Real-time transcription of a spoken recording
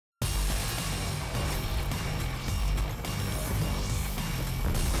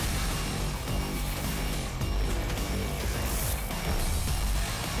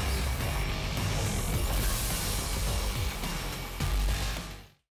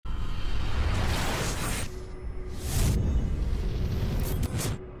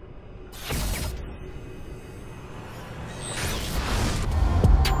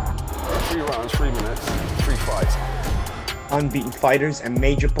Unbeaten fighters and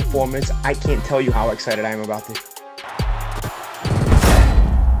major performers. I can't tell you how excited I am about this.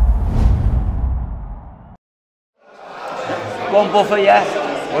 Go on, Buffer, yeah.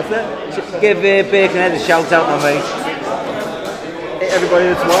 What's that? Give Baconhead a shout out on me. Hey, everybody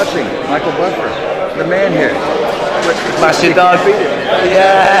that's watching, Michael Buffer, the man here. Smash your dog.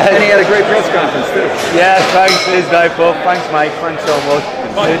 Yeah. And he had a great press conference too. Yeah, thanks, Liz, mate, Buff. Thanks, mate. Thanks so much.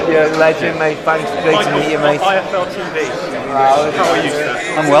 You're a legend, mate. Thanks. Great to meet you, mate. IFL TV. Wow. How are you, sir?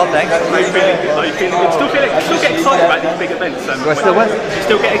 I'm well, thanks. Are you feeling good? Are you feeling good? Still get excited about these big events? Do I still what? You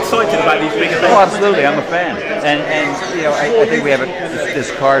still get excited about these big events? Oh, absolutely. I'm a fan. And you know, I think we have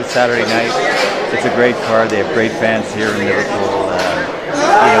this card Saturday night. It's a great card. They have great fans here in Liverpool.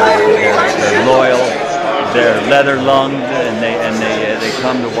 You know, they're loyal. They're leather-lunged, and they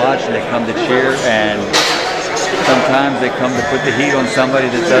come to watch and they come to cheer, and sometimes they come to put the heat on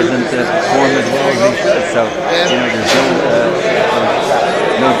somebody that doesn't perform as well as they should. So you know, there's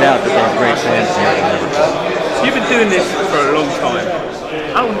no doubt that they have great fans here in Liverpool. So you've been doing this for a long time.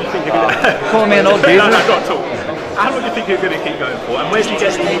 How long do you think you're going to? Call me an old geezer. No, not at all. How long do you think you're going to keep going for? And where do you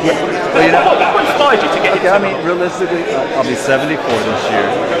get? Well, you know, what inspired you to get into? I mean, realistically, I'll be 74 this year.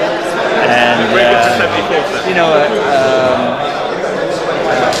 And you know,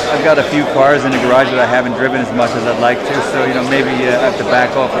 I've got a few cars in the garage that I haven't driven as much as I'd like to, so you know, maybe I have to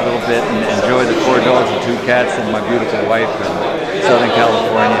back off a little bit and enjoy the 4 dogs and 2 cats and my beautiful wife in Southern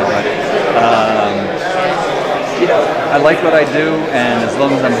California. But you know, I like what I do, and as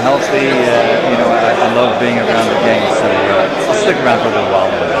long as I'm healthy, you know, I love being around the game, so I'll stick around for a little while.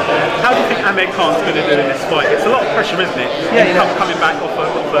 How do you think Amir Khan's going to do in this fight? It's a lot of pressure, isn't it? Yeah, you know, coming back off a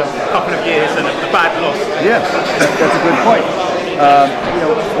couple of years and a bad loss. Yeah, that's a good point. You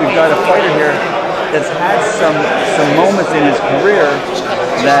know, we've got a fighter here that's had some moments in his career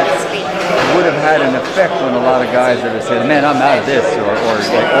that would have had an effect on a lot of guys that have said, "Man, I'm out of this,"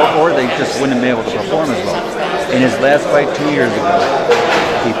 or they just wouldn't have been able to perform as well. In his last fight 2 years ago,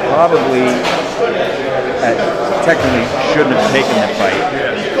 he probably technically shouldn't have taken the fight,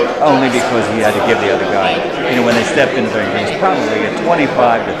 only because he had to give the other guy, you know, when they stepped into the ring, it was probably a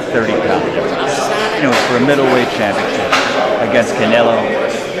 25 to 30 pound difference. You know, for a middleweight championship against Canelo,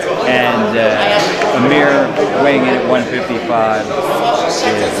 and Amir weighing in at 155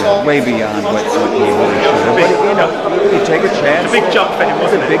 is way beyond what he really should have. But you know, you take a chance. It's a big jump for him,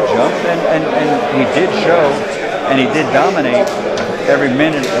 wasn't it? It's a big jump, and he did show, and he did dominate every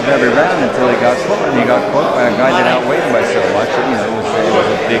minute of every round until he got caught, and he got caught by a guy that outweighed him by so much that, you know, it was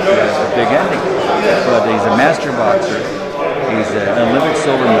a big ending. But he's a master boxer. He's an Olympic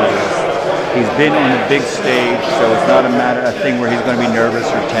silver medalist. He's been on a big stage, so it's not a thing where he's going to be nervous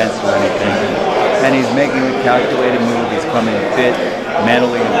or tense or anything. And he's making a calculated move. He's coming fit,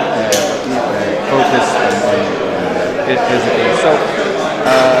 mentally focused, and fit physically. So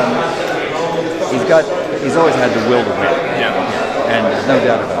he's always had the will to win. Yeah. And there's no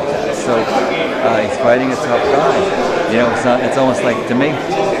doubt about that. So he's fighting a tough guy. You know, it's almost like, to me,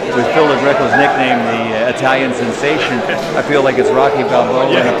 with Phil Greco's nickname, the Italian sensation, I feel like it's Rocky Balboa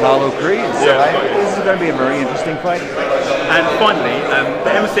and Apollo Creed. So this is going to be a very interesting fight. And finally,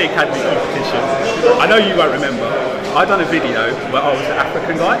 the MC Academy competition. I know you won't remember. I done a video where I was the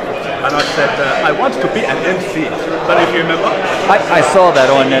African guy, and I said I wanted to be an MC. Don't know if you remember. I saw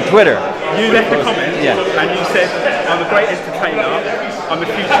that on Twitter. You left a comment, and you said, "I'm a great entertainer. I'm a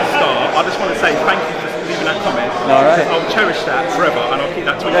future star. I just want to say thank you for leaving that comment. All right. I'll cherish that forever, and I'll keep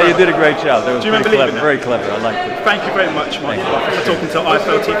that to Yeah, you did a great job. That was Do you remember clever, that? very clever. I liked it. Thank you very much, Mike, for talking to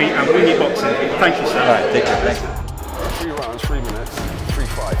IFL TV and Winnie Boxing. Thank you, sir. All right, take care. Thank you. 3 rounds, 3 minutes, 3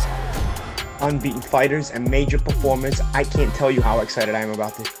 fights. Unbeaten fighters and major performers. I can't tell you how excited I am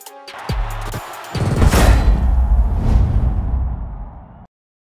about this.